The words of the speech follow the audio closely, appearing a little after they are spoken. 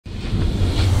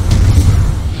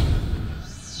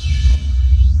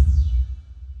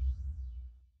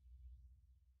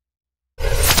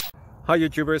Hi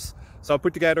YouTubers! So I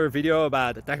put together a video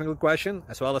about a technical question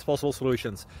as well as possible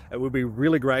solutions. It would be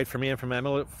really great for me and for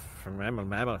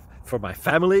my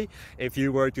family if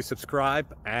you were to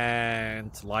subscribe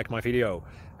and like my video,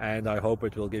 and I hope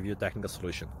it will give you a technical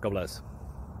solution. God bless.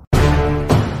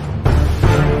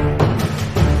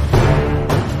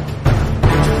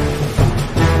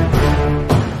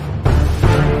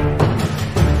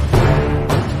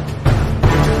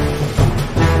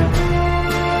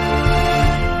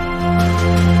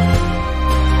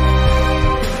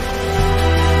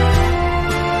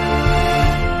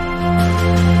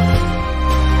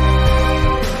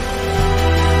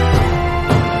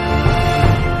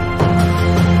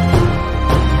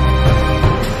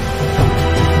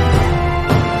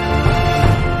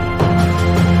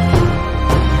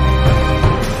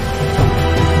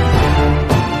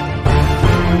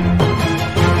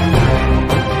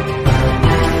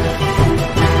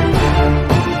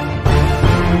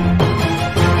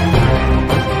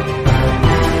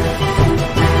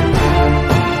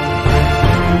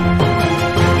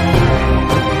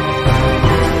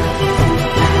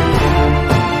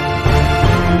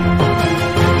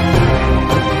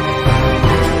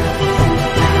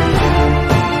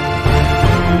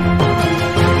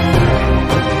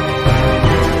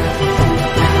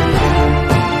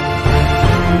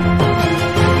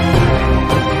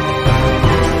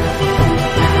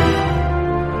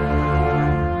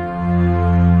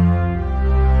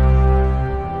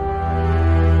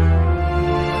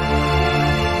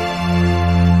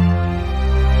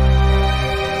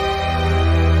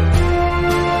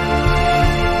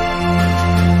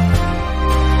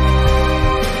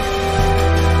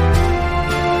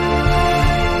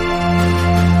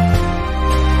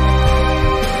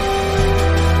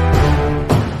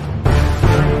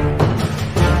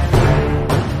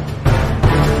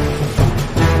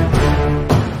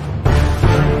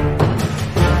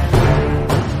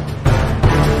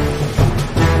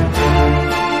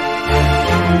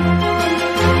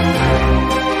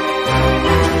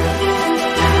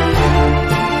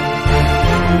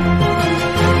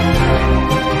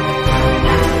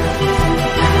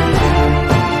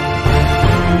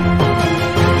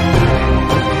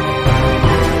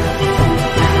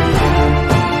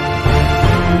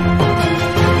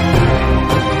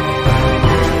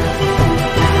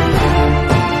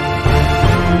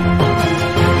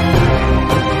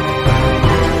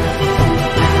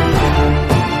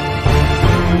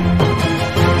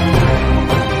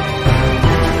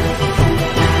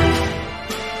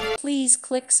 Please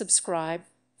click subscribe.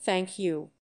 Thank you.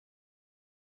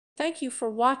 Thank you for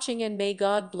watching, and may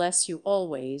God bless you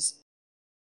always.